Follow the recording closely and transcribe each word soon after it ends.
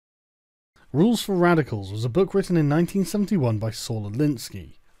Rules for Radicals was a book written in 1971 by Saul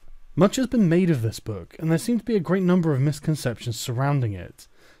Alinsky. Much has been made of this book, and there seem to be a great number of misconceptions surrounding it,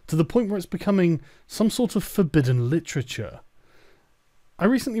 to the point where it's becoming some sort of forbidden literature. I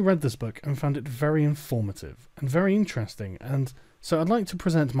recently read this book and found it very informative and very interesting, and so I'd like to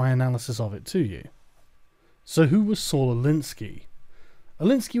present my analysis of it to you. So who was Saul Alinsky?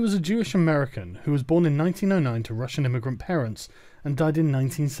 Alinsky was a Jewish American who was born in 1909 to Russian immigrant parents and died in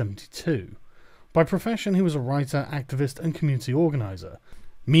 1972. By profession, he was a writer, activist, and community organizer,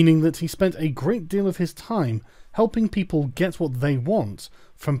 meaning that he spent a great deal of his time helping people get what they want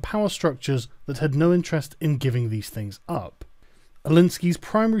from power structures that had no interest in giving these things up. Alinsky's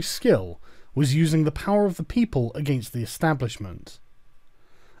primary skill was using the power of the people against the establishment.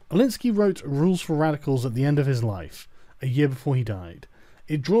 Alinsky wrote Rules for Radicals at the end of his life, a year before he died.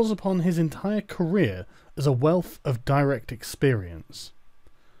 It draws upon his entire career as a wealth of direct experience.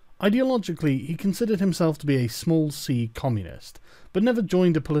 Ideologically, he considered himself to be a small-c communist, but never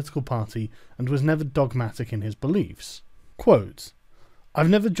joined a political party and was never dogmatic in his beliefs. Quote, "I've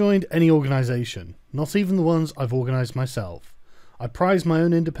never joined any organisation, not even the ones I've organised myself. I prize my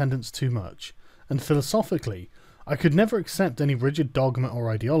own independence too much, and philosophically, I could never accept any rigid dogma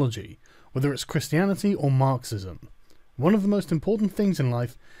or ideology, whether it's Christianity or Marxism. One of the most important things in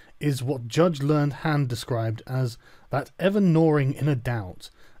life is what Judge Learned Hand described as that ever gnawing inner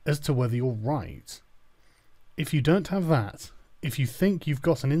doubt as to whether you're right. If you don't have that, if you think you've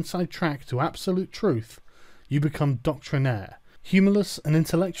got an inside track to absolute truth, you become doctrinaire, humorless and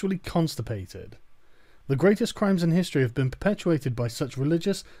intellectually constipated. The greatest crimes in history have been perpetuated by such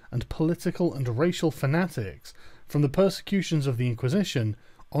religious and political and racial fanatics, from the persecutions of the Inquisition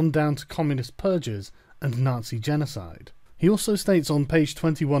on down to communist purges and Nazi genocide." He also states on page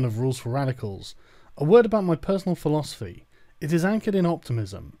 21 of Rules for Radicals, "A word about my personal philosophy. It is anchored in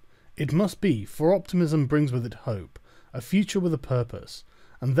optimism. It must be, for optimism brings with it hope, a future with a purpose,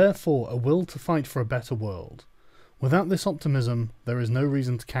 and therefore a will to fight for a better world. Without this optimism, there is no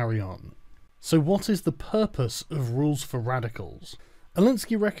reason to carry on." So what is the purpose of Rules for Radicals?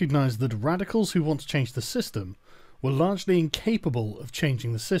 Alinsky recognized that radicals who want to change the system were largely incapable of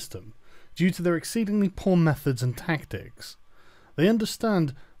changing the system, due to their exceedingly poor methods and tactics. They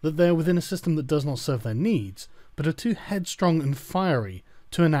understand that they are within a system that does not serve their needs, but are too headstrong and fiery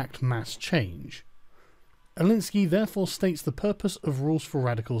to enact mass change. Alinsky therefore states the purpose of Rules for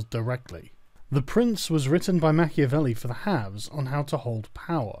Radicals directly. The Prince was written by Machiavelli for the haves on how to hold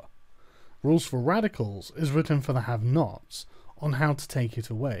power. Rules for Radicals is written for the have-nots on how to take it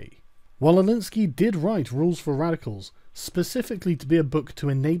away. While Alinsky did write Rules for Radicals specifically to be a book to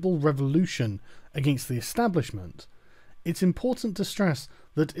enable revolution against the establishment, it's important to stress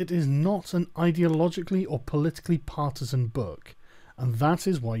that it is not an ideologically or politically partisan book, and that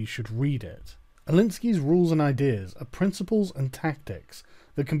is why you should read it. Alinsky's rules and ideas are principles and tactics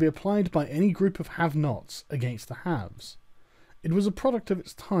that can be applied by any group of have-nots against the haves. It was a product of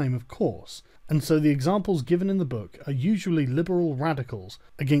its time, of course, and so the examples given in the book are usually liberal radicals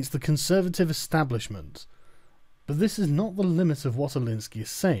against the conservative establishment. But this is not the limit of what Alinsky is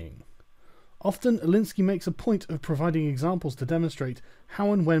saying. Often Alinsky makes a point of providing examples to demonstrate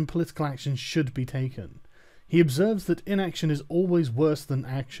how and when political action should be taken. He observes that inaction is always worse than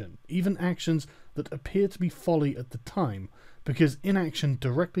action, even actions that appear to be folly at the time, because inaction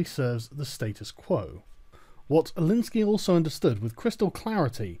directly serves the status quo. What Alinsky also understood with crystal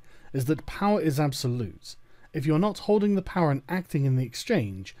clarity is that power is absolute. If you are not holding the power and acting in the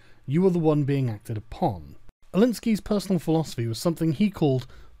exchange, you are the one being acted upon. Alinsky's personal philosophy was something he called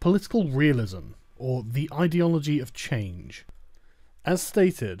political realism, or the ideology of change. As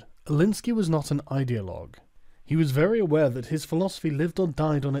stated, Alinsky was not an ideologue. He was very aware that his philosophy lived or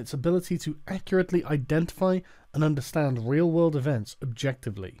died on its ability to accurately identify and understand real-world events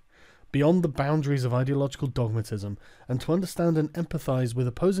objectively, beyond the boundaries of ideological dogmatism, and to understand and empathize with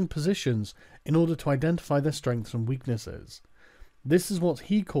opposing positions in order to identify their strengths and weaknesses. This is what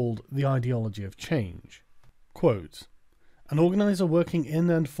he called the ideology of change. Quote, "An organizer working in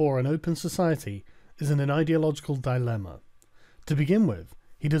and for an open society is in an ideological dilemma. To begin with,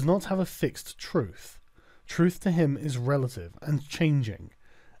 he does not have a fixed truth. Truth to him is relative and changing.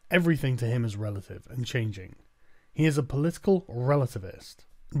 Everything to him is relative and changing. He is a political relativist.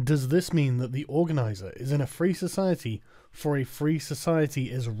 Does this mean that the organizer is in a free society, for a free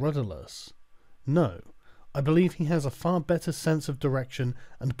society is rudderless? No. I believe he has a far better sense of direction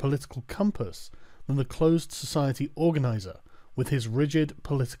and political compass than the closed society organizer with his rigid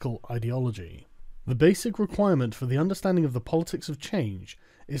political ideology. The basic requirement for the understanding of the politics of change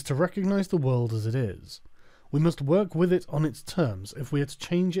is to recognize the world as it is. We must work with it on its terms if we are to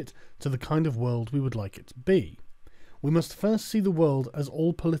change it to the kind of world we would like it to be. We must first see the world as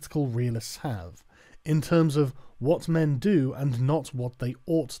all political realists have, in terms of what men do and not what they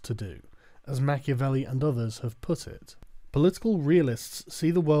ought to do, as Machiavelli and others have put it. Political realists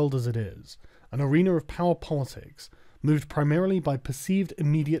see the world as it is, an arena of power politics, moved primarily by perceived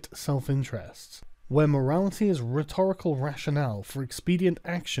immediate self-interests, where morality is rhetorical rationale for expedient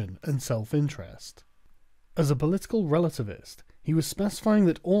action and self-interest. As a political relativist, he was specifying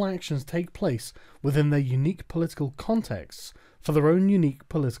that all actions take place within their unique political contexts for their own unique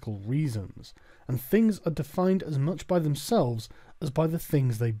political reasons, and things are defined as much by themselves as by the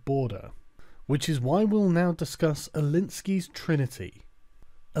things they border. Which is why we'll now discuss Alinsky's Trinity.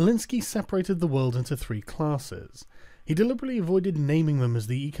 Alinsky separated the world into three classes. He deliberately avoided naming them as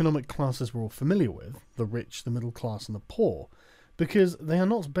the economic classes we're all familiar with, the rich, the middle class, and the poor, because they are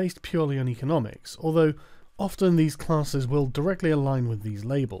not based purely on economics, although often these classes will directly align with these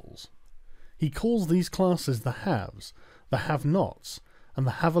labels. He calls these classes the haves, the have-nots, and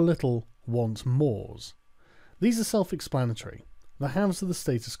the have-a-little, want-mores. These are self-explanatory. The haves are the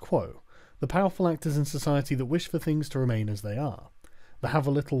status quo, the powerful actors in society that wish for things to remain as they are. The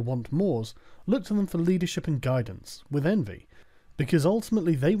have-a-little, want-mores look to them for leadership and guidance, with envy, because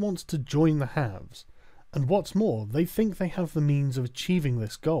ultimately they want to join the haves, and what's more, they think they have the means of achieving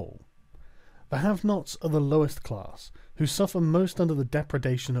this goal. The have-nots are the lowest class, who suffer most under the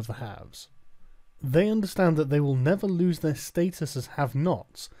depredation of the haves. They understand that they will never lose their status as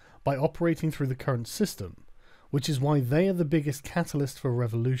have-nots by operating through the current system, which is why they are the biggest catalyst for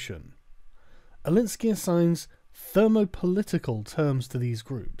revolution. Alinsky assigns thermopolitical terms to these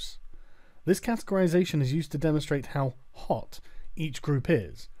groups. This categorization is used to demonstrate how hot each group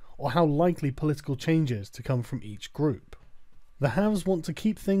is, or how likely political change is to come from each group. The haves want to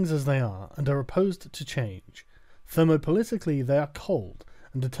keep things as they are and are opposed to change. Thermopolitically, they are cold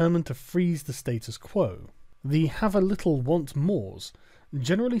and determined to freeze the status quo. The have-a-little want-mores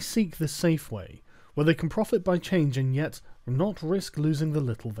generally seek the safe way, where they can profit by change and yet not risk losing the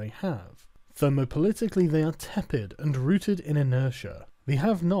little they have. Thermopolitically, they are tepid and rooted in inertia. The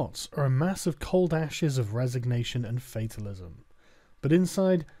have-nots are a mass of cold ashes of resignation and fatalism. But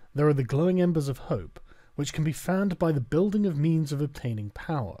inside, there are the glowing embers of hope, which can be fanned by the building of means of obtaining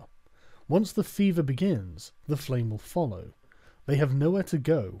power. Once the fever begins, the flame will follow. They have nowhere to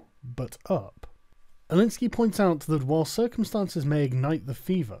go but up. Alinsky points out that while circumstances may ignite the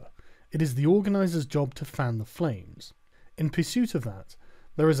fever, it is the organizer's job to fan the flames. In pursuit of that,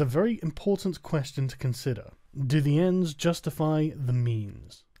 there is a very important question to consider. Do the ends justify the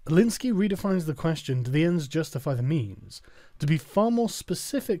means? Alinsky redefines the question, do the ends justify the means, to be far more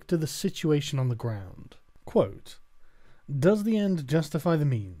specific to the situation on the ground. Quote, "Does the end justify the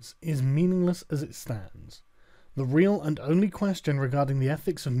means is meaningless as it stands. The real and only question regarding the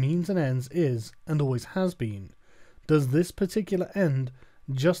ethics of means and ends is, and always has been, does this particular end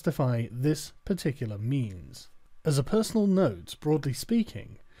justify this particular means?" As a personal note, broadly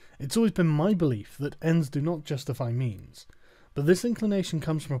speaking, it's always been my belief that ends do not justify means, but this inclination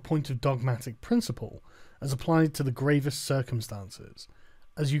comes from a point of dogmatic principle as applied to the gravest circumstances,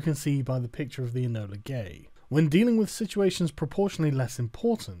 as you can see by the picture of the Enola Gay. When dealing with situations proportionally less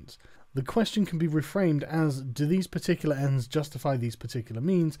important, the question can be reframed as, do these particular ends justify these particular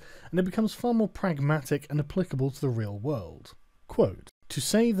means, and it becomes far more pragmatic and applicable to the real world. Quote, "To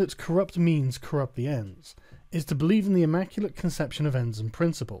say that corrupt means corrupt the ends is to believe in the immaculate conception of ends and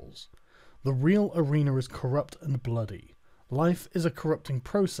principles. The real arena is corrupt and bloody. Life is a corrupting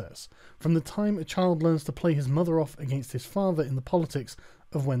process, from the time a child learns to play his mother off against his father in the politics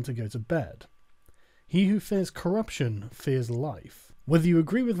of when to go to bed. He who fears corruption fears life." Whether you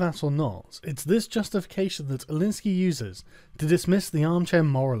agree with that or not, it's this justification that Alinsky uses to dismiss the armchair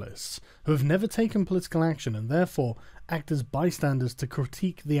moralists who have never taken political action and therefore act as bystanders to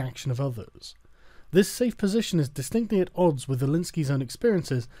critique the action of others. This safe position is distinctly at odds with Alinsky's own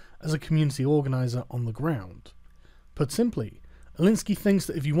experiences as a community organizer on the ground. Put simply, Alinsky thinks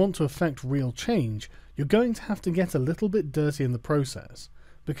that if you want to effect real change, you're going to have to get a little bit dirty in the process,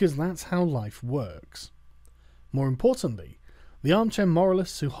 because that's how life works. More importantly, the armchair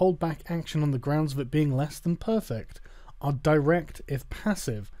moralists who hold back action on the grounds of it being less than perfect are direct, if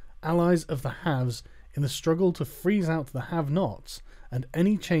passive, allies of the haves in the struggle to freeze out the have-nots and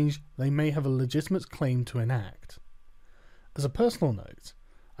any change they may have a legitimate claim to enact. As a personal note,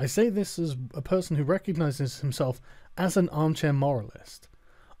 I say this as a person who recognizes himself as an armchair moralist.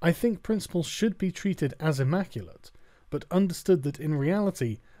 I think principles should be treated as immaculate, but understood that in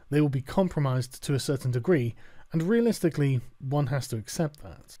reality they will be compromised to a certain degree, and realistically, one has to accept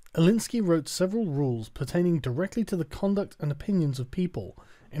that. Alinsky wrote several rules pertaining directly to the conduct and opinions of people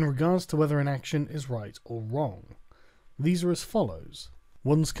in regards to whether an action is right or wrong. These are as follows.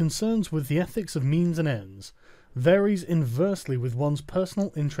 One's concerns with the ethics of means and ends varies inversely with one's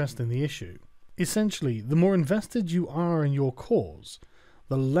personal interest in the issue. Essentially, the more invested you are in your cause,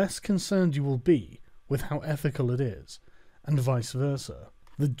 the less concerned you will be with how ethical it is, and vice versa.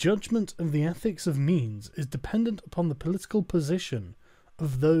 The judgment of the ethics of means is dependent upon the political position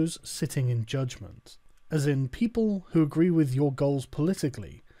of those sitting in judgment. As in, people who agree with your goals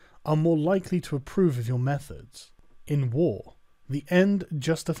politically are more likely to approve of your methods. In war, the end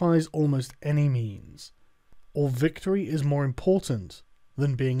justifies almost any means, or victory is more important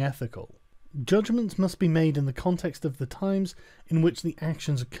than being ethical. Judgments must be made in the context of the times in which the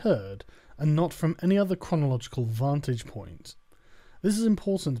actions occurred, and not from any other chronological vantage point. This is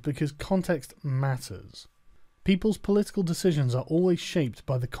important because context matters. People's political decisions are always shaped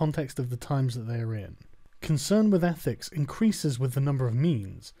by the context of the times that they are in. Concern with ethics increases with the number of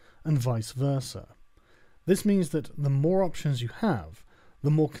means, and vice versa. This means that the more options you have,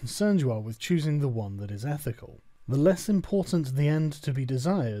 the more concerned you are with choosing the one that is ethical. The less important the end to be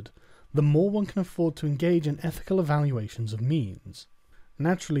desired, the more one can afford to engage in ethical evaluations of means.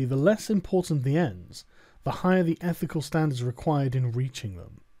 Naturally, the less important the ends, the higher the ethical standards required in reaching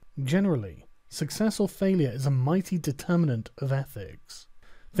them. Generally, success or failure is a mighty determinant of ethics.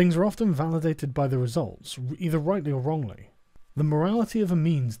 Things are often validated by the results, either rightly or wrongly. The morality of a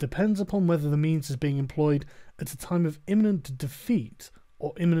means depends upon whether the means is being employed at a time of imminent defeat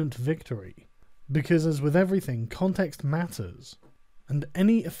or imminent victory, because as with everything, context matters, and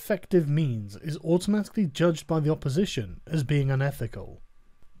any effective means is automatically judged by the opposition as being unethical,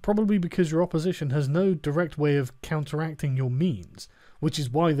 probably because your opposition has no direct way of counteracting your means, which is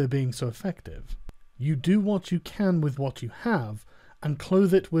why they're being so effective. You do what you can with what you have, and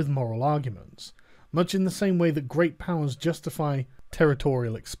clothe it with moral arguments, much in the same way that great powers justify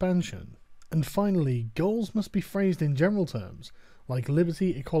territorial expansion. And finally, goals must be phrased in general terms, like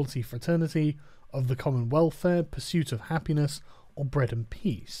liberty, equality, fraternity, of the common welfare, pursuit of happiness, or bread and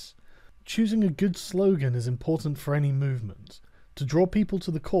peace. Choosing a good slogan is important for any movement, to draw people to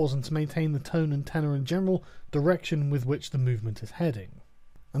the cause and to maintain the tone and tenor and general direction with which the movement is heading.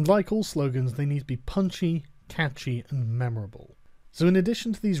 And like all slogans, they need to be punchy, catchy, and memorable. So in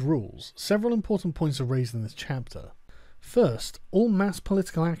addition to these rules, several important points are raised in this chapter. First, all mass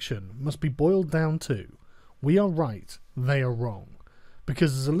political action must be boiled down to, we are right, they are wrong.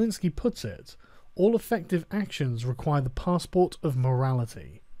 Because as Alinsky puts it, all effective actions require the passport of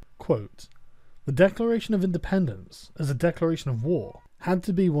morality. Quote, the Declaration of Independence, as a declaration of war, had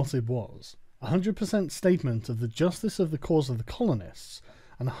to be what it was, 100% statement of the justice of the cause of the colonists,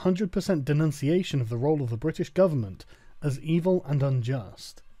 and 100% denunciation of the role of the British government as evil and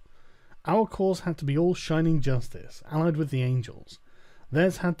unjust. Our cause had to be all shining justice, allied with the angels.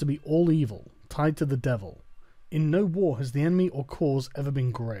 Theirs had to be all evil, tied to the devil. In no war has the enemy or cause ever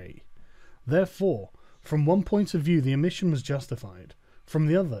been grey. Therefore, from one point of view the omission was justified, from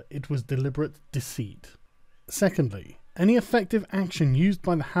the other it was deliberate deceit. Secondly, any effective action used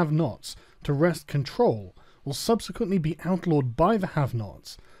by the have-nots to wrest control will subsequently be outlawed by the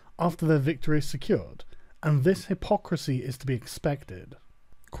have-nots after their victory is secured, and this hypocrisy is to be expected.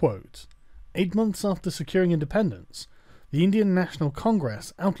 Quote, 8 months after securing independence, the Indian National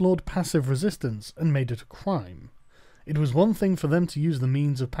Congress outlawed passive resistance and made it a crime. It was one thing for them to use the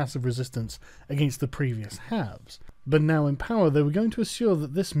means of passive resistance against the previous haves, but now in power they were going to assure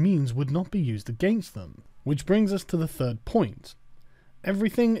that this means would not be used against them. Which brings us to the third point.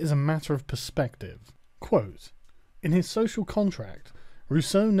 Everything is a matter of perspective. Quote, in his social contract,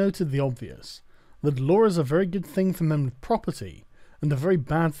 Rousseau noted the obvious, that law is a very good thing for men with property, and a very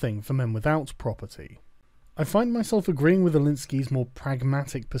bad thing for men without property. I find myself agreeing with Alinsky's more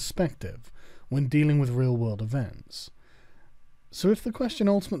pragmatic perspective when dealing with real-world events. So if the question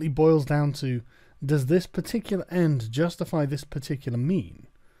ultimately boils down to, does this particular end justify this particular mean,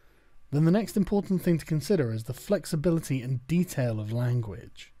 then the next important thing to consider is the flexibility and detail of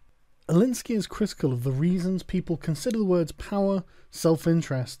language. Alinsky is critical of the reasons people consider the words power,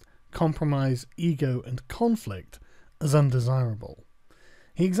 self-interest, compromise, ego, and conflict as undesirable.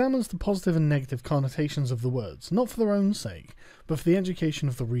 He examines the positive and negative connotations of the words, not for their own sake, but for the education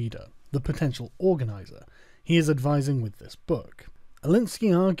of the reader, the potential organizer, he is advising with this book.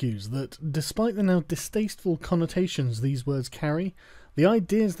 Alinsky argues that, despite the now distasteful connotations these words carry, the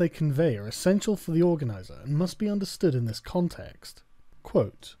ideas they convey are essential for the organizer and must be understood in this context.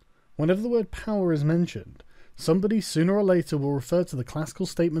 Quote, whenever the word power is mentioned, somebody sooner or later will refer to the classical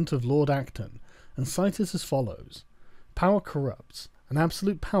statement of Lord Acton, and cite it as follows: "Power corrupts, and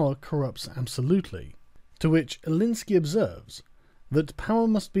absolute power corrupts absolutely." To which Ilinsky observes that power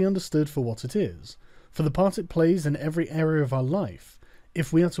must be understood for what it is, for the part it plays in every area of our life,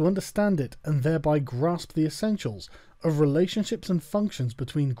 if we are to understand it and thereby grasp the essentials of relationships and functions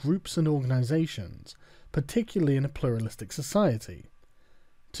between groups and organizations, particularly in a pluralistic society.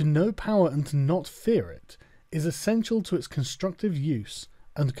 To know power and to not fear it is essential to its constructive use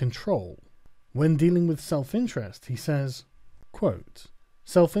and control. When dealing with self-interest, he says, quote,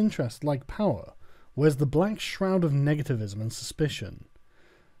 "Self-interest, like power, wears the black shroud of negativism and suspicion.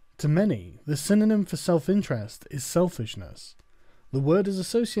 To many, the synonym for self-interest is selfishness. The word is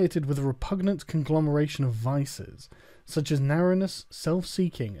associated with a repugnant conglomeration of vices, such as narrowness,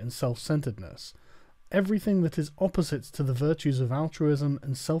 self-seeking, and self-centeredness, everything that is opposite to the virtues of altruism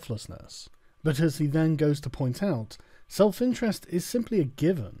and selflessness." But as he then goes to point out, self-interest is simply a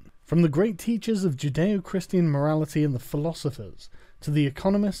given. From the great teachers of Judeo-Christian morality and the philosophers, to the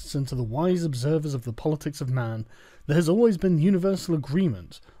economists and to the wise observers of the politics of man, there has always been universal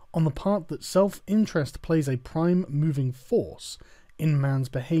agreement on the part that self-interest plays a prime moving force in man's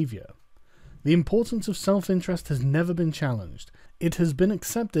behaviour. The importance of self-interest has never been challenged. It has been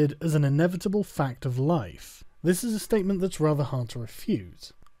accepted as an inevitable fact of life. This is a statement that's rather hard to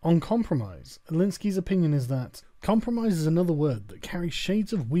refute. On compromise, Ilinsky's opinion is that compromise is another word that carries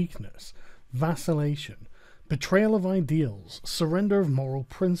shades of weakness, vacillation, betrayal of ideals, surrender of moral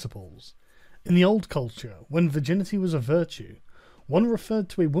principles. In the old culture, when virginity was a virtue, one referred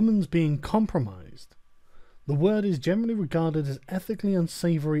to a woman's being compromised. The word is generally regarded as ethically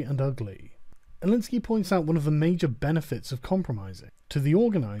unsavoury and ugly. Ilinsky points out one of the major benefits of compromising. To the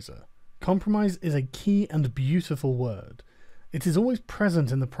organizer, compromise is a key and beautiful word. It is always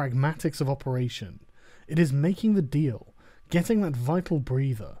present in the pragmatics of operation. It is making the deal, getting that vital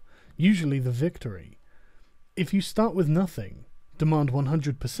breather, usually the victory. If you start with nothing, demand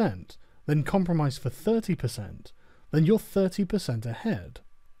 100%, then compromise for 30%, then you're 30% ahead.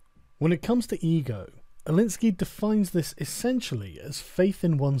 When it comes to ego, Ilinsky defines this essentially as faith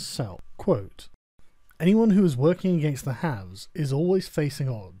in oneself. Quote, "Anyone who is working against the haves is always facing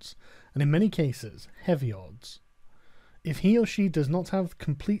odds, and in many cases, heavy odds. If he or she does not have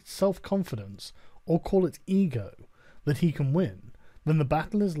complete self-confidence, or call it ego, that he can win, then the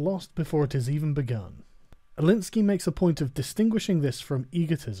battle is lost before it has even begun." Ilinsky makes a point of distinguishing this from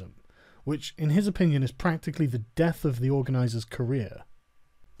egotism, which in his opinion is practically the death of the organizer's career.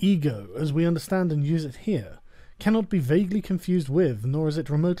 Ego, as we understand and use it here, cannot be vaguely confused with, nor is it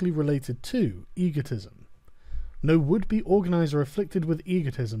remotely related to, egotism. No would-be organizer afflicted with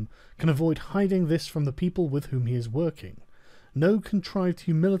egotism can avoid hiding this from the people with whom he is working. No contrived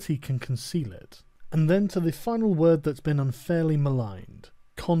humility can conceal it. And then to the final word that's been unfairly maligned,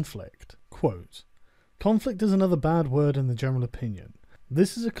 conflict. Quote, "Conflict is another bad word in the general opinion.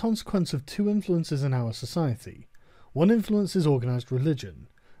 This is a consequence of two influences in our society. One influence is organized religion.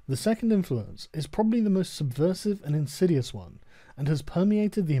 The second influence is probably the most subversive and insidious one, and has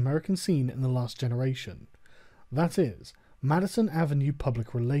permeated the American scene in the last generation. That is, Madison Avenue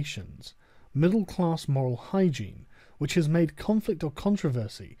public relations, middle-class moral hygiene, which has made conflict or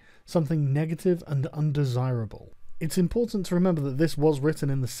controversy something negative and undesirable." It's important to remember that this was written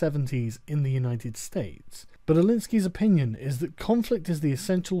in the 70s in the United States, but Ilinsky's opinion is that conflict is the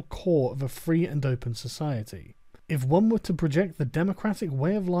essential core of a free and open society. If one were to project the democratic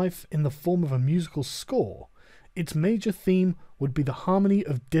way of life in the form of a musical score, its major theme would be the harmony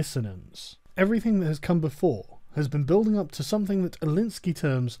of dissonance. Everything that has come before has been building up to something that Ilinsky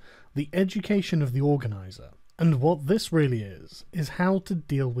terms the education of the organizer. And what this really is how to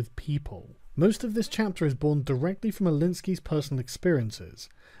deal with people. Most of this chapter is born directly from Ilinsky's personal experiences,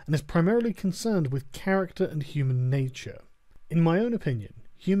 and is primarily concerned with character and human nature. In my own opinion,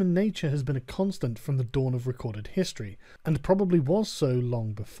 human nature has been a constant from the dawn of recorded history, and probably was so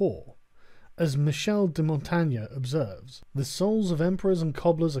long before. As Michel de Montaigne observes, the souls of emperors and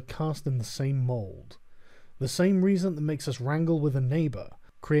cobblers are cast in the same mould. The same reason that makes us wrangle with a neighbour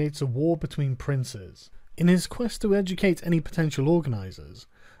creates a war between princes. In his quest to educate any potential organisers,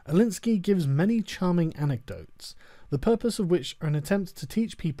 Ilinsky gives many charming anecdotes, the purpose of which are an attempt to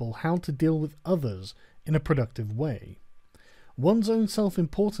teach people how to deal with others in a productive way. One's own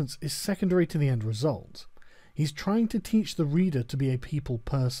self-importance is secondary to the end result. He's trying to teach the reader to be a people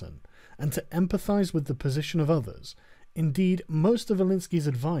person, and to empathise with the position of others. Indeed, most of Ilinsky's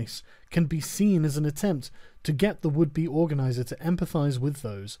advice can be seen as an attempt to get the would-be organiser to empathise with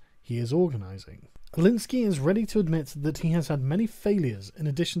those he is organising. Ilinsky is ready to admit that he has had many failures in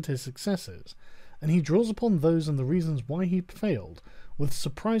addition to his successes, and he draws upon those and the reasons why he failed with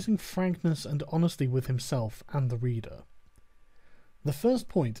surprising frankness and honesty with himself and the reader. The first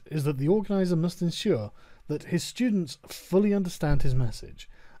point is that the organizer must ensure that his students fully understand his message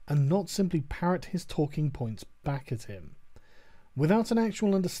and not simply parrot his talking points back at him. Without an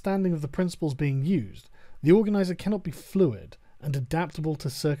actual understanding of the principles being used, the organizer cannot be fluid and adaptable to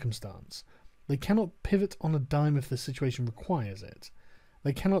circumstance. They cannot pivot on a dime if the situation requires it.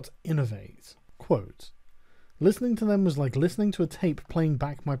 They cannot innovate. Quote, "Listening to them was like listening to a tape playing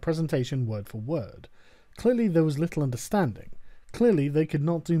back my presentation word for word. Clearly there was little understanding. Clearly they could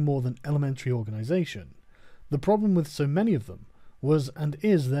not do more than elementary organization. The problem with so many of them was and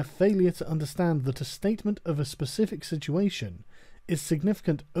is their failure to understand that a statement of a specific situation is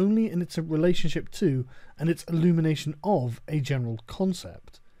significant only in its relationship to and its illumination of a general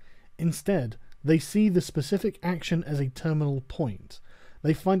concept. Instead, they see the specific action as a terminal point.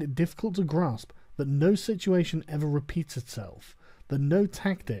 They find it difficult to grasp that no situation ever repeats itself, that no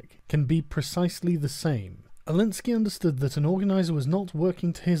tactic can be precisely the same. Alinsky understood that an organizer was not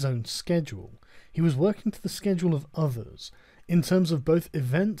working to his own schedule. He was working to the schedule of others, in terms of both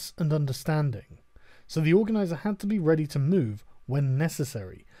events and understanding. So the organizer had to be ready to move when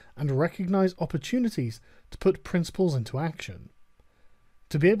necessary, and recognize opportunities to put principles into action.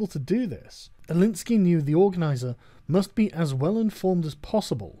 To be able to do this, Alinsky knew the organizer must be as well informed as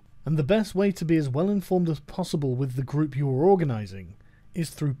possible, and the best way to be as well informed as possible with the group you are organizing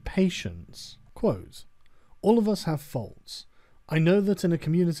is through patience. Quote, "All of us have faults. I know that in a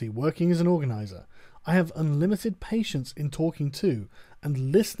community working as an organizer, I have unlimited patience in talking to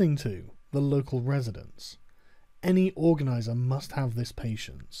and listening to the local residents. Any organizer must have this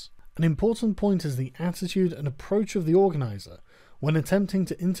patience. An important point is the attitude and approach of the organizer when attempting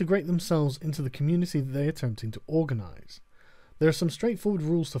to integrate themselves into the community that they are attempting to organize. There are some straightforward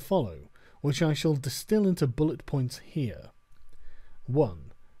rules to follow, which I shall distill into bullet points here.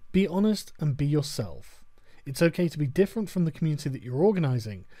 1. Be honest and be yourself. It's okay to be different from the community that you're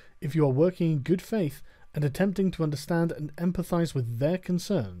organizing if you are working in good faith and attempting to understand and empathize with their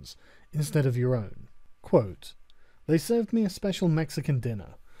concerns instead of your own. Quote, "They served me a special Mexican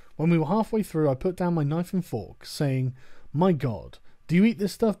dinner. When we were halfway through, I put down my knife and fork, saying, 'My God, do you eat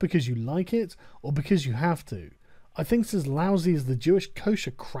this stuff because you like it or because you have to? I think it's as lousy as the Jewish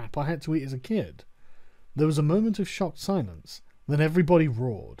kosher crap I had to eat as a kid.' There was a moment of shocked silence, then everybody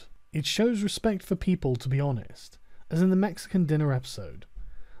roared. It shows respect for people to be honest, as in the Mexican dinner episode.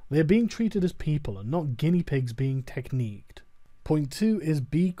 They are being treated as people and not guinea pigs being techniqued. Point 2 is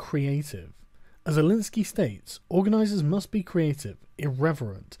be creative. As Alinsky states, organizers must be creative,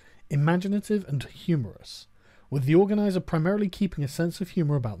 irreverent, imaginative and humorous, with the organizer primarily keeping a sense of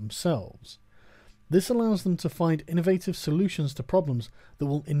humor about themselves. This allows them to find innovative solutions to problems that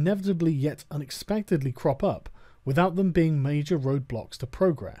will inevitably yet unexpectedly crop up without them being major roadblocks to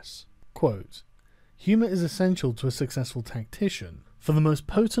progress. Quote, "Humor is essential to a successful tactician, for the most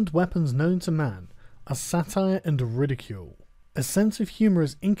potent weapons known to man are satire and ridicule. A sense of humor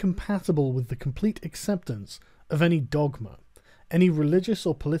is incompatible with the complete acceptance of any dogma, any religious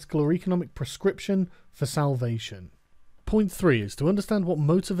or political or economic prescription for salvation." Point 3 is to understand what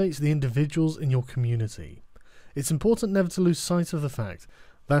motivates the individuals in your community. It's important never to lose sight of the fact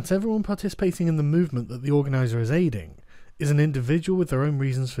that everyone participating in the movement that the organizer is aiding is an individual with their own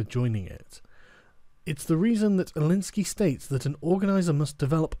reasons for joining it. It's the reason that Alinsky states that an organizer must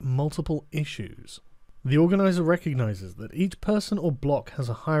develop multiple issues. The organizer recognizes that each person or block has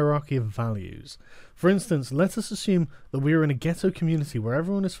a hierarchy of values. For instance, let us assume that we are in a ghetto community where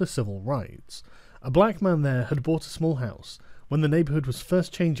everyone is for civil rights. A black man there had bought a small house when the neighborhood was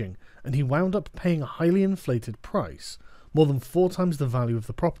first changing, and he wound up paying a highly inflated price, more than 4 times the value of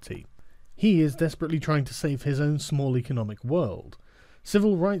the property. He is desperately trying to save his own small economic world.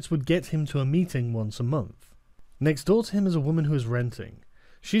 Civil rights would get him to a meeting once a month. Next door to him is a woman who is renting.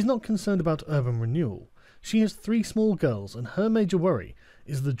 She's not concerned about urban renewal. She has 3 small girls, and her major worry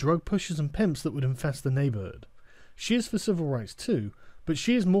is the drug pushers and pimps that would infest the neighborhood. She is for civil rights too, but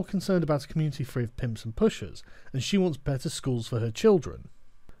she is more concerned about a community free of pimps and pushers, and she wants better schools for her children.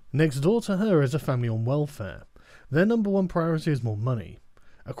 Next door to her is a family on welfare. Their number 1 priority is more money.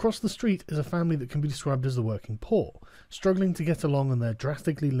 Across the street is a family that can be described as the working poor, struggling to get along on their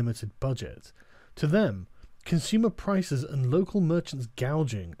drastically limited budget. To them, consumer prices and local merchants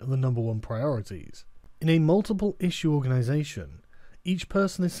gouging are the number 1 priorities. In a multiple issue organization, each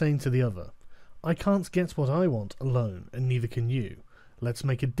person is saying to the other, "I can't get what I want alone, and neither can you. Let's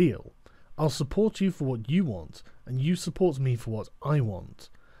make a deal. I'll support you for what you want, and you support me for what I want."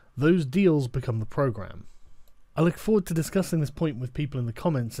 Those deals become the program. I look forward to discussing this point with people in the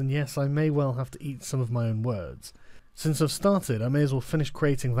comments, and yes, I may well have to eat some of my own words. Since I've started, I may as well finish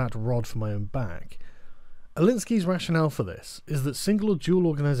creating that rod for my own back. Alinsky's rationale for this is that single or dual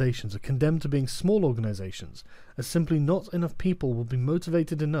organisations are condemned to being small organisations, as simply not enough people will be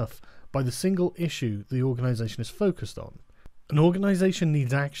motivated enough by the single issue the organisation is focused on. An organisation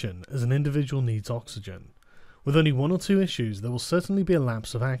needs action as an individual needs oxygen. With only one or two issues, there will certainly be a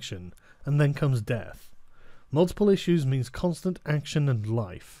lapse of action, and then comes death. Multiple issues means constant action and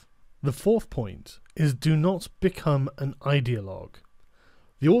life. The fourth point is do not become an ideologue.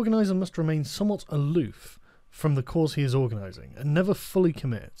 The organiser must remain somewhat aloof from the cause he is organising, and never fully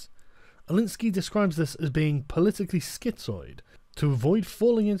commit. Alinsky describes this as being politically schizoid, to avoid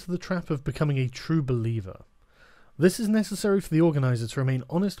falling into the trap of becoming a true believer. This is necessary for the organiser to remain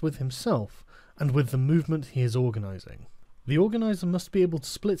honest with himself and with the movement he is organising. The organiser must be able to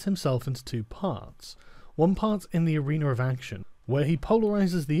split himself into two parts. One part in the arena of action, where he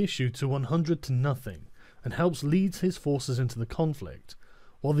polarises the issue to 100 to nothing, and helps lead his forces into the conflict,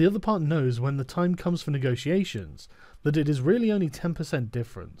 while the other part knows when the time comes for negotiations that it is really only 10%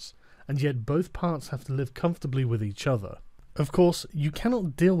 difference, and yet both parts have to live comfortably with each other. Of course, you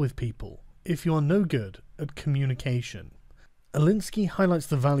cannot deal with people if you are no good at communication. Alinsky highlights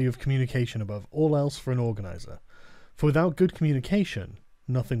the value of communication above all else for an organiser, for without good communication,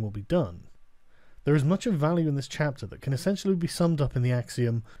 nothing will be done. There is much of value in this chapter that can essentially be summed up in the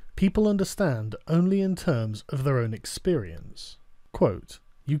axiom, people understand only in terms of their own experience. Quote,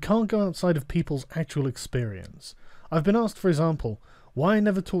 you can't go outside of people's actual experience. I've been asked, for example, why I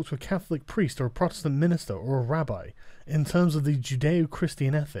never talk to a Catholic priest or a Protestant minister or a rabbi in terms of the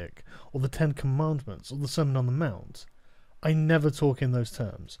Judeo-Christian ethic, or the Ten Commandments, or the Sermon on the Mount. I never talk in those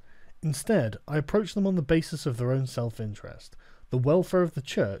terms. Instead, I approach them on the basis of their own self-interest, the welfare of the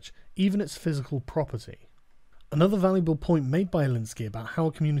church, even its physical property. Another valuable point made by Alinsky about how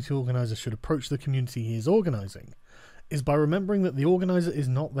a community organiser should approach the community he is organising is by remembering that the organiser is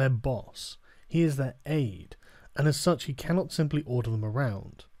not their boss, he is their aide, and as such he cannot simply order them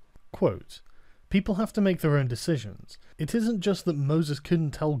around. Quote, people have to make their own decisions. It isn't just that Moses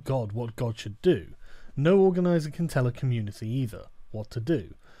couldn't tell God what God should do. No organiser can tell a community either what to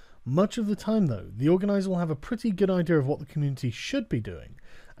do. Much of the time though, the organiser will have a pretty good idea of what the community should be doing,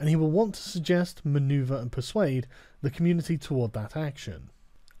 and he will want to suggest, manoeuvre and persuade the community toward that action.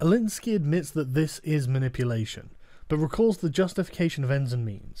 Alinsky admits that this is manipulation, but recalls the justification of ends and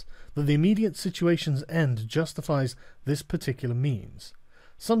means, that the immediate situation's end justifies this particular means.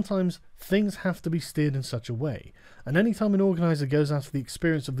 Sometimes things have to be steered in such a way, and any time an organiser goes out of the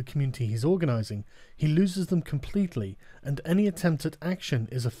experience of the community he's organising, he loses them completely, and any attempt at action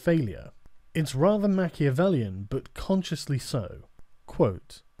is a failure. It's rather Machiavellian, but consciously so.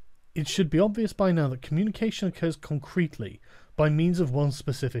 Quote, it should be obvious by now that communication occurs concretely, by means of one's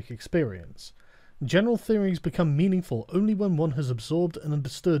specific experience. General theories become meaningful only when one has absorbed and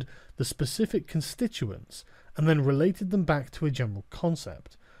understood the specific constituents and then related them back to a general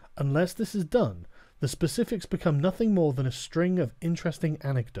concept. Unless this is done, the specifics become nothing more than a string of interesting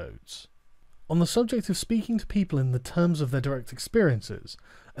anecdotes. On the subject of speaking to people in the terms of their direct experiences,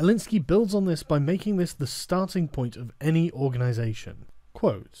 Alinsky builds on this by making this the starting point of any organisation.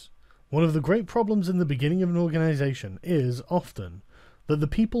 Quote, one of the great problems in the beginning of an organisation is, often, that the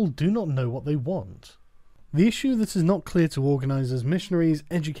people do not know what they want. The issue that is not clear to organisers, missionaries,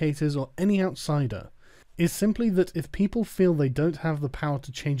 educators, or any outsider is simply that if people feel they don't have the power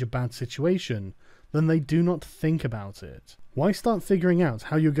to change a bad situation, then they do not think about it. Why start figuring out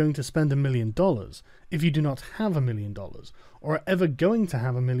how you're going to spend $1 million if you do not have $1 million, or are ever going to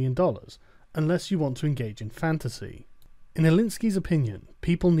have $1 million, unless you want to engage in fantasy? In Alinsky's opinion,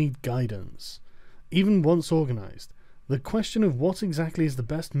 people need guidance. Even once organised, the question of what exactly is the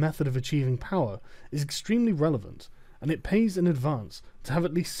best method of achieving power is extremely relevant, and it pays in advance to have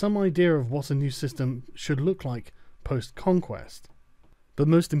at least some idea of what a new system should look like post-conquest. But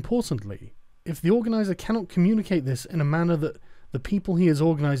most importantly, if the organiser cannot communicate this in a manner that the people he is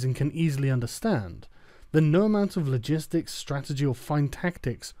organising can easily understand, then no amount of logistics, strategy or fine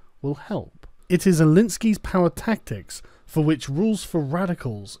tactics will help. It is Alinsky's power tactics for which Rules for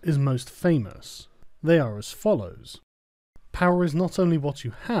Radicals is most famous. They are as follows. Power is not only what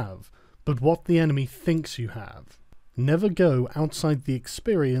you have, but what the enemy thinks you have. Never go outside the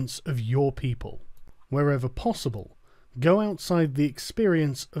experience of your people. Wherever possible, go outside the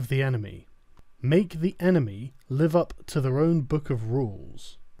experience of the enemy. Make the enemy live up to their own book of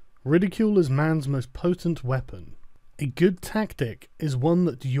rules. Ridicule is man's most potent weapon. A good tactic is one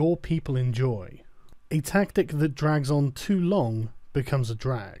that your people enjoy. A tactic that drags on too long becomes a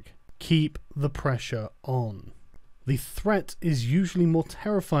drag. Keep the pressure on. The threat is usually more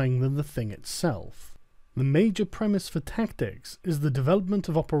terrifying than the thing itself. The major premise for tactics is the development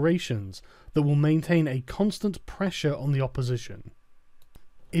of operations that will maintain a constant pressure on the opposition.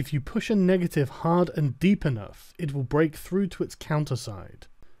 If you push a negative hard and deep enough, it will break through to its counterside.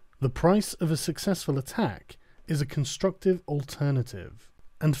 The price of a successful attack is a constructive alternative.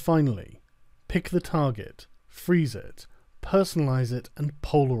 And finally, pick the target, freeze it, personalize it, and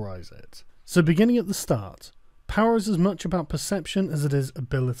polarize it. So beginning at the start, power is as much about perception as it is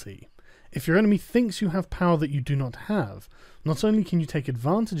ability. If your enemy thinks you have power that you do not have, not only can you take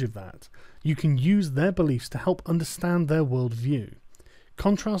advantage of that, you can use their beliefs to help understand their worldview.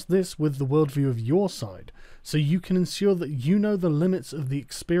 Contrast this with the worldview of your side, so you can ensure that you know the limits of the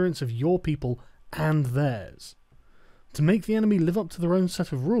experience of your people and theirs. To make the enemy live up to their own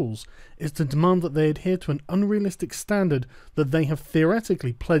set of rules is to demand that they adhere to an unrealistic standard that they have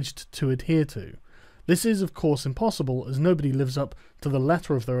theoretically pledged to adhere to. This is, of course, impossible, as nobody lives up to the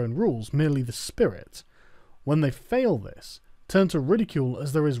letter of their own rules, merely the spirit. When they fail this, turn to ridicule,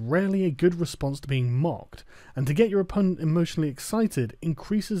 as there is rarely a good response to being mocked, and to get your opponent emotionally excited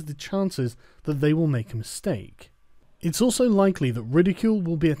increases the chances that they will make a mistake. It's also likely that ridicule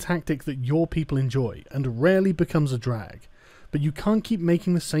will be a tactic that your people enjoy, and rarely becomes a drag, but you can't keep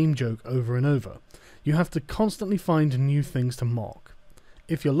making the same joke over and over. You have to constantly find new things to mock.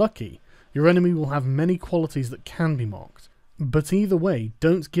 If you're lucky, your enemy will have many qualities that can be mocked, but either way,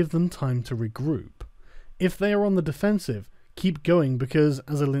 don't give them time to regroup. If they are on the defensive, keep going because,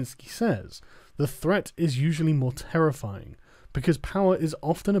 as Alinsky says, the threat is usually more terrifying, because power is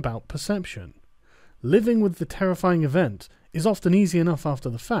often about perception. Living with the terrifying event is often easy enough after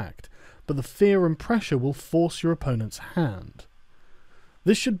the fact, but the fear and pressure will force your opponent's hand.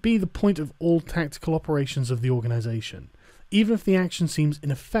 This should be the point of all tactical operations of the organization, even if the action seems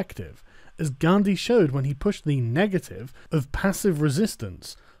ineffective, as Gandhi showed when he pushed the negative of passive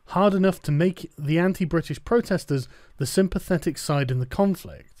resistance hard enough to make the anti-British protesters the sympathetic side in the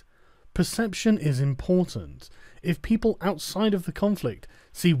conflict. Perception is important. If people outside of the conflict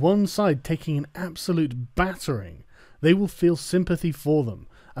see one side taking an absolute battering, they will feel sympathy for them,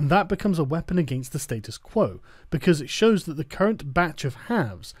 and that becomes a weapon against the status quo, because it shows that the current batch of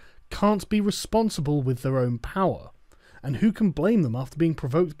haves can't be responsible with their own power. And who can blame them after being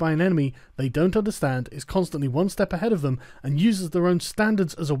provoked by an enemy they don't understand, is constantly one step ahead of them, and uses their own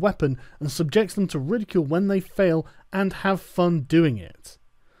standards as a weapon and subjects them to ridicule when they fail and have fun doing it?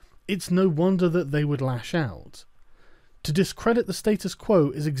 It's no wonder that they would lash out. To discredit the status quo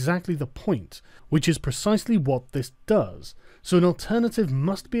is exactly the point, which is precisely what this does, so an alternative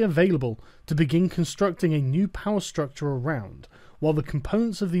must be available to begin constructing a new power structure around, while the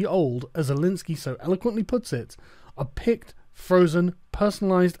components of the old, as Alinsky so eloquently puts it, are picked, frozen,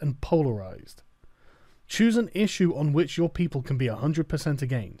 personalized, and polarized. Choose an issue on which your people can be 100%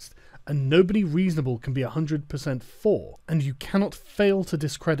 against, and nobody reasonable can be 100% for, and you cannot fail to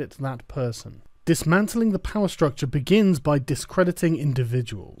discredit that person. Dismantling the power structure begins by discrediting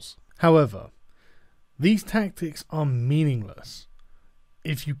individuals. However, these tactics are meaningless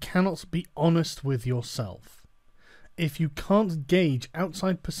if you cannot be honest with yourself, if you can't gauge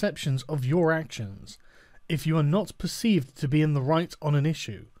outside perceptions of your actions, if you are not perceived to be in the right on an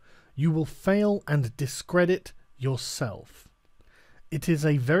issue, you will fail and discredit yourself. It is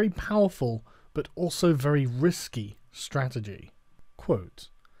a very powerful but also very risky strategy. Quote,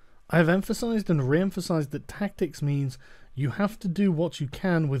 I have emphasized and re-emphasized that tactics means you have to do what you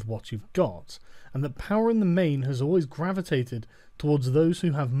can with what you've got, and that power in the main has always gravitated towards those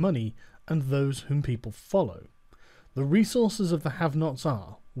who have money and those whom people follow. The resources of the have-nots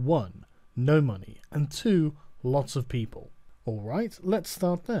are 1. No money, and 2. Lots of people. Alright, let's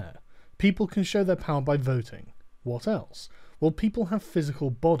start there. People can show their power by voting. What else? Well, people have physical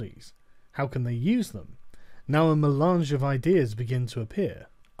bodies. How can they use them? Now a melange of ideas begin to appear.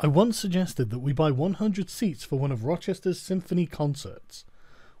 I once suggested that we buy 100 seats for one of Rochester's symphony concerts.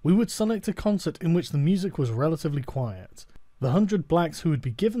 We would select a concert in which the music was relatively quiet. The 100 blacks who would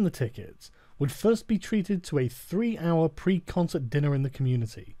be given the tickets would first be treated to a 3-hour pre-concert dinner in the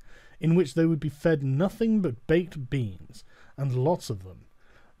community, in which they would be fed nothing but baked beans, and lots of them.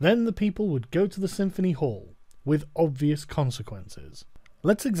 Then the people would go to the symphony hall, with obvious consequences.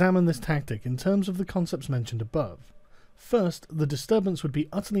 Let's examine this tactic in terms of the concepts mentioned above. First, the disturbance would be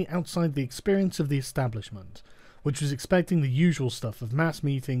utterly outside the experience of the establishment, which was expecting the usual stuff of mass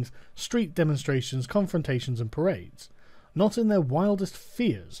meetings, street demonstrations, confrontations, and parades. Not in their wildest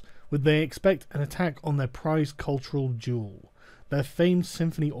fears would they expect an attack on their prized cultural jewel, their famed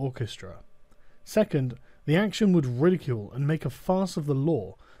symphony orchestra. Second, the action would ridicule and make a farce of the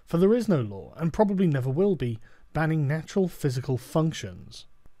law, for there is no law, and probably never will be, banning natural physical functions.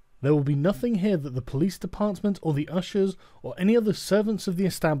 There will be nothing here that the police department or the ushers or any other servants of the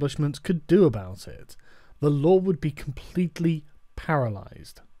establishment could do about it. The law would be completely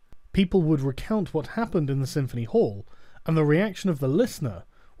paralysed. People would recount what happened in the symphony hall, and the reaction of the listener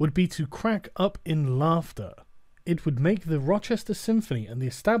would be to crack up in laughter. It would make the Rochester Symphony and the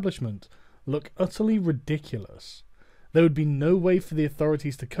establishment look utterly ridiculous. There would be no way for the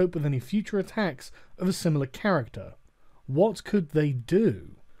authorities to cope with any future attacks of a similar character. What could they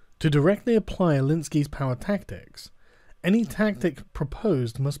do? To directly apply Alinsky's power tactics, any tactic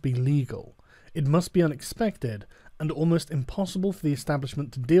proposed must be legal. It must be unexpected and almost impossible for the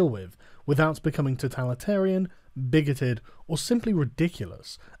establishment to deal with without becoming totalitarian, bigoted, or simply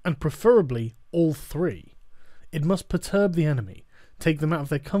ridiculous, and preferably all three. It must perturb the enemy, take them out of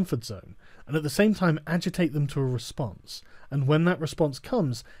their comfort zone, and at the same time agitate them to a response, and when that response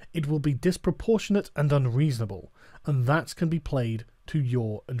comes, it will be disproportionate and unreasonable, and that can be played to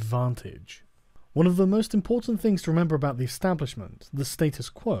your advantage. One of the most important things to remember about the establishment, the status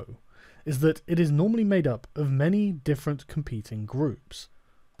quo, is that it is normally made up of many different competing groups,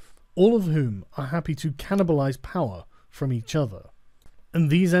 all of whom are happy to cannibalize power from each other. And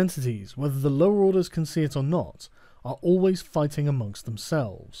these entities, whether the lower orders can see it or not, are always fighting amongst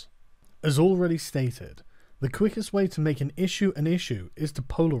themselves. As already stated, the quickest way to make an issue is to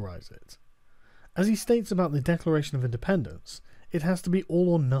polarize it. As he states about the Declaration of Independence, it has to be all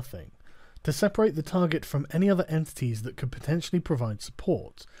or nothing, to separate the target from any other entities that could potentially provide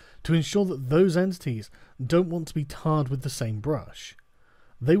support, to ensure that those entities don't want to be tarred with the same brush.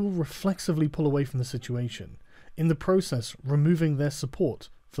 They will reflexively pull away from the situation, in the process removing their support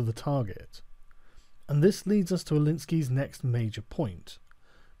for the target. And this leads us to Alinsky's next major point: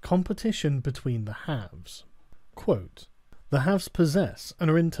 competition between the haves. Quote, "The haves possess, and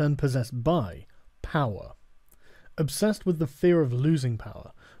are in turn possessed by, power. Obsessed with the fear of losing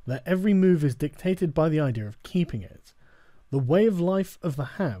power, their every move is dictated by the idea of keeping it. The way of life of the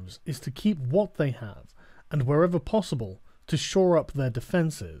haves is to keep what they have, and wherever possible, to shore up their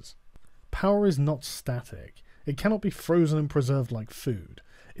defences. Power is not static. It cannot be frozen and preserved like food.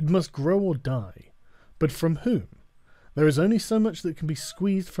 It must grow or die. But from whom? There is only so much that can be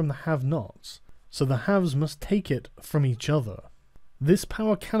squeezed from the have-nots, so the haves must take it from each other. This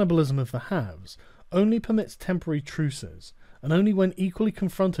power cannibalism of the haves only permits temporary truces, and only when equally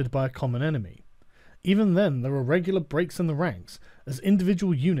confronted by a common enemy. Even then, there are regular breaks in the ranks, as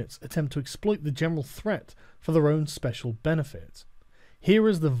individual units attempt to exploit the general threat for their own special benefit. Here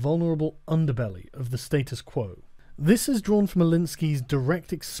is the vulnerable underbelly of the status quo." This is drawn from Alinsky's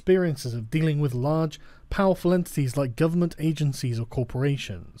direct experiences of dealing with large, powerful entities like government agencies or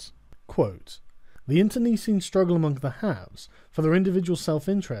corporations. Quote, "The internecine struggle among the haves for their individual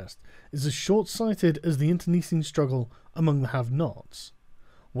self-interest is as short-sighted as the internecine struggle among the have-nots.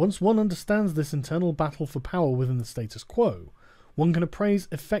 Once one understands this internal battle for power within the status quo, one can appraise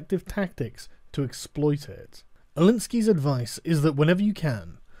effective tactics to exploit it. Alinsky's advice is that whenever you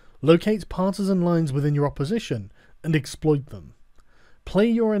can, locate partisan lines within your opposition and exploit them. Play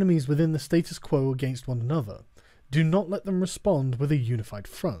your enemies within the status quo against one another. Do not let them respond with a unified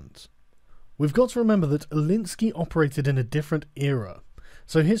front." We've got to remember that Alinsky operated in a different era,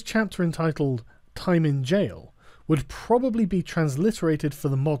 so his chapter entitled "Time in Jail" would probably be transliterated for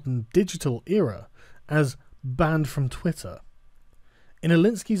the modern digital era as "banned from Twitter." In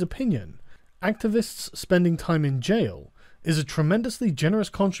Alinsky's opinion, activists spending time in jail is a tremendously generous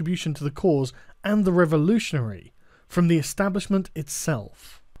contribution to the cause and the revolutionary from the establishment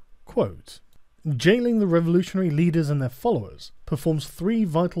itself. Quote, "Jailing the revolutionary leaders and their followers performs three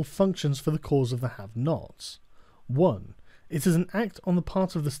vital functions for the cause of the have-nots. 1. It is an act on the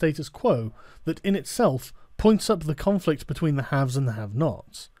part of the status quo that in itself points up the conflict between the haves and the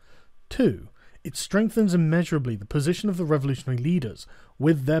have-nots. 2. It strengthens immeasurably the position of the revolutionary leaders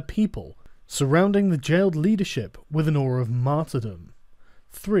with their people, surrounding the jailed leadership with an aura of martyrdom.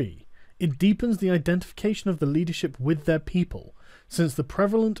 3. It deepens the identification of the leadership with their people, since the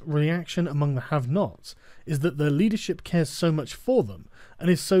prevalent reaction among the have-nots is that their leadership cares so much for them and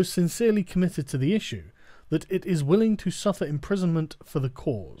is so sincerely committed to the issue that it is willing to suffer imprisonment for the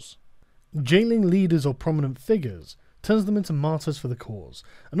cause. Jailing leaders or prominent figures turns them into martyrs for the cause,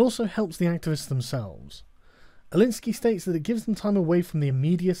 and also helps the activists themselves. Alinsky states that it gives them time away from the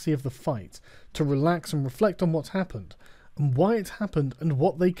immediacy of the fight to relax and reflect on what's happened, and why it happened and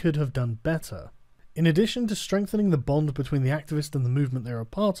what they could have done better. In addition to strengthening the bond between the activist and the movement they are a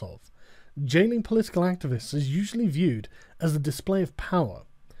part of, jailing political activists is usually viewed as a display of power,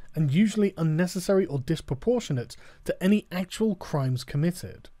 and usually unnecessary or disproportionate to any actual crimes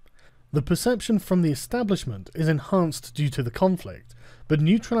committed. The perception from the establishment is enhanced due to the conflict, but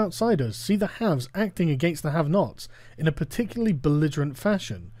neutral outsiders see the haves acting against the have-nots in a particularly belligerent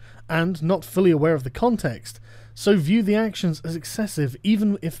fashion, and, not fully aware of the context, so view the actions as excessive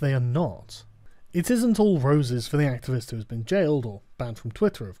even if they are not. It isn't all roses for the activist who has been jailed, or banned from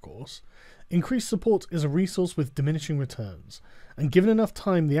Twitter of course. Increased support is a resource with diminishing returns, and given enough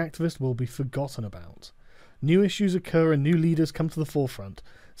time the activist will be forgotten about. New issues occur and new leaders come to the forefront,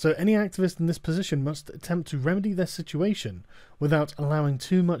 so any activist in this position must attempt to remedy their situation without allowing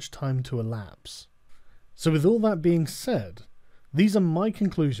too much time to elapse. So with all that being said, these are my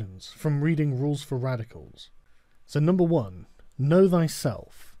conclusions from reading Rules for Radicals. So number 1, know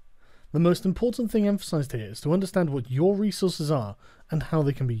thyself. The most important thing emphasised here is to understand what your resources are and how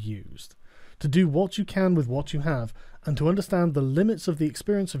they can be used. To do what you can with what you have, and to understand the limits of the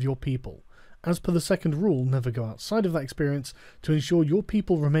experience of your people. As per the second rule, never go outside of that experience to ensure your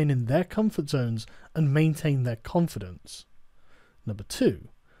people remain in their comfort zones and maintain their confidence. Number 2,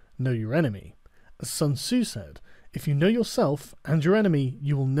 know your enemy. As Sun Tzu said, if you know yourself and your enemy,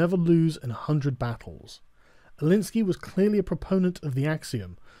 you will never lose in 100 battles. Alinsky was clearly a proponent of the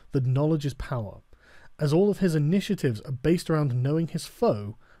axiom that knowledge is power, as all of his initiatives are based around knowing his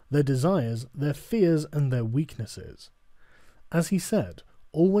foe, their desires, their fears, and their weaknesses. As he said,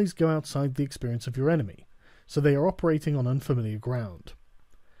 always go outside the experience of your enemy, so they are operating on unfamiliar ground.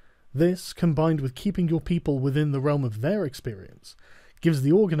 This, combined with keeping your people within the realm of their experience, gives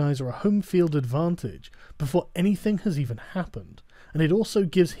the organizer a home field advantage before anything has even happened, and it also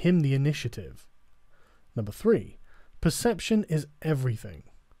gives him the initiative. Number 3, perception is everything.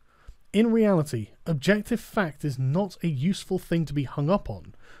 In reality, objective fact is not a useful thing to be hung up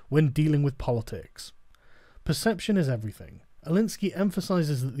on when dealing with politics. Perception is everything. Alinsky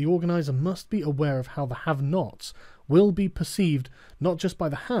emphasizes that the organizer must be aware of how the have-nots will be perceived not just by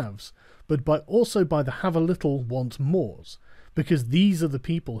the haves, but also by the have-a-little want-mores, because these are the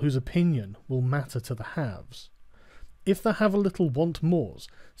people whose opinion will matter to the haves. If the have-a-little want-mores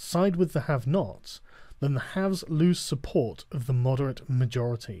side with the have-nots, then the haves lose support of the moderate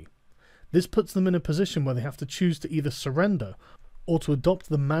majority. This puts them in a position where they have to choose to either surrender or to adopt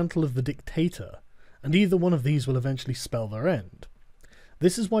the mantle of the dictator, and either one of these will eventually spell their end.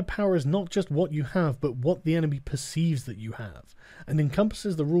 This is why power is not just what you have, but what the enemy perceives that you have, and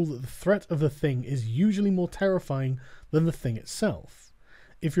encompasses the rule that the threat of the thing is usually more terrifying than the thing itself.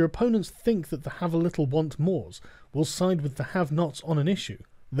 If your opponents think that the have-a-little want-mores will side with the have-nots on an issue,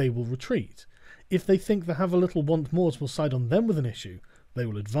 they will retreat. If they think the have-a-little want-mores will side on them with an issue, they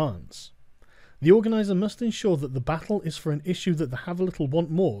will advance. The organizer must ensure that the battle is for an issue that the have-a-little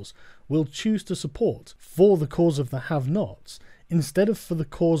want-mores will choose to support for the cause of the have-nots, instead of for the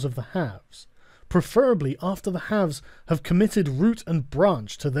cause of the haves, preferably after the haves have committed root and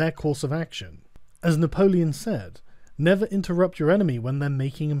branch to their course of action. As Napoleon said, never interrupt your enemy when they're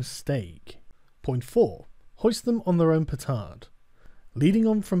making a mistake. Point 4. Hoist them on their own petard. Leading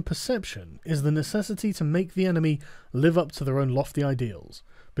on from perception is the necessity to make the enemy live up to their own lofty ideals,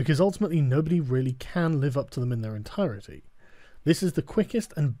 because ultimately nobody really can live up to them in their entirety. This is the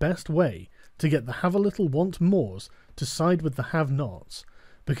quickest and best way to get the have-a-little want-mores to side with the have-nots,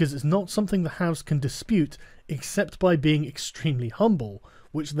 because it's not something the haves can dispute except by being extremely humble,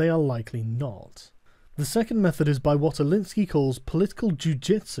 which they are likely not. The second method is by what Alinsky calls political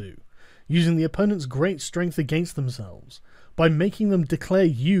jujitsu, using the opponent's great strength against themselves, by making them declare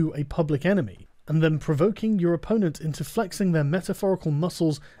you a public enemy, and then provoking your opponent into flexing their metaphorical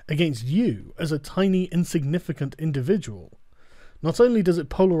muscles against you as a tiny, insignificant individual. Not only does it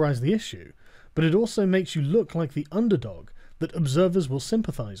polarize the issue, but it also makes you look like the underdog that observers will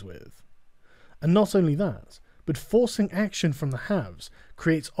sympathize with. And not only that, but forcing action from the haves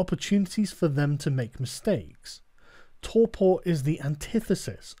creates opportunities for them to make mistakes. Torpor is the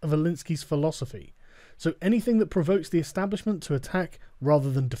antithesis of Alinsky's philosophy, so anything that provokes the establishment to attack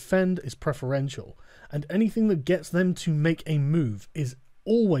rather than defend is preferential, and anything that gets them to make a move is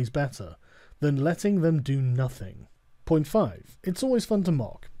always better than letting them do nothing. Point 5. It's always fun to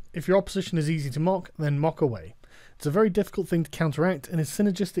mock. If your opposition is easy to mock, then mock away. It's a very difficult thing to counteract and is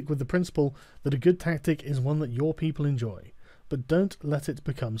synergistic with the principle that a good tactic is one that your people enjoy, but don't let it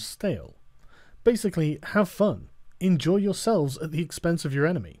become stale. Basically, have fun. Enjoy yourselves at the expense of your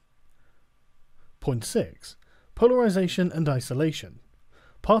enemy. Point 6. Polarization and isolation.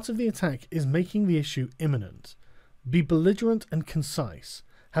 Part of the attack is making the issue imminent. Be belligerent and concise.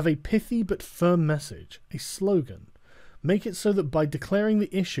 Have a pithy but firm message, a slogan. Make it so that by declaring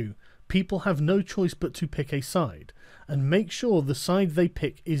the issue, people have no choice but to pick a side, and make sure the side they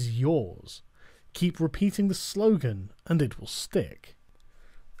pick is yours. Keep repeating the slogan, and it will stick.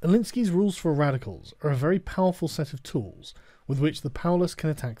 Alinsky's rules for radicals are a very powerful set of tools with which the powerless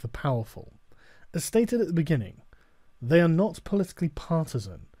can attack the powerful. As stated at the beginning, they are not politically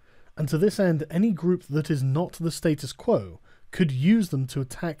partisan, and to this end any group that is not the status quo could use them to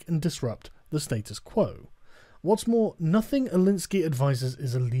attack and disrupt the status quo. What's more, nothing Alinsky advises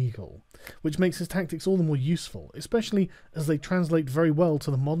is illegal, which makes his tactics all the more useful, especially as they translate very well to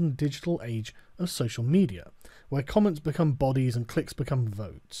the modern digital age of social media, where comments become bodies and clicks become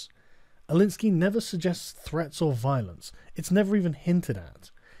votes. Alinsky never suggests threats or violence. It's never even hinted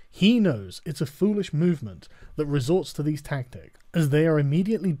at. He knows it's a foolish movement that resorts to these tactics, as they are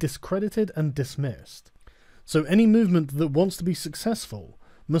immediately discredited and dismissed. So any movement that wants to be successful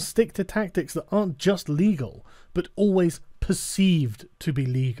must stick to tactics that aren't just legal, but always perceived to be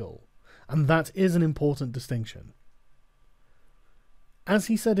legal. And that is an important distinction. As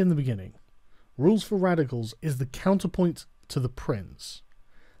he said in the beginning, Rules for Radicals is the counterpoint to the Prince.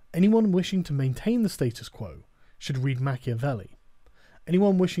 Anyone wishing to maintain the status quo should read Machiavelli.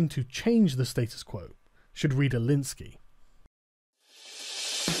 Anyone wishing to change the status quo should read Alinsky.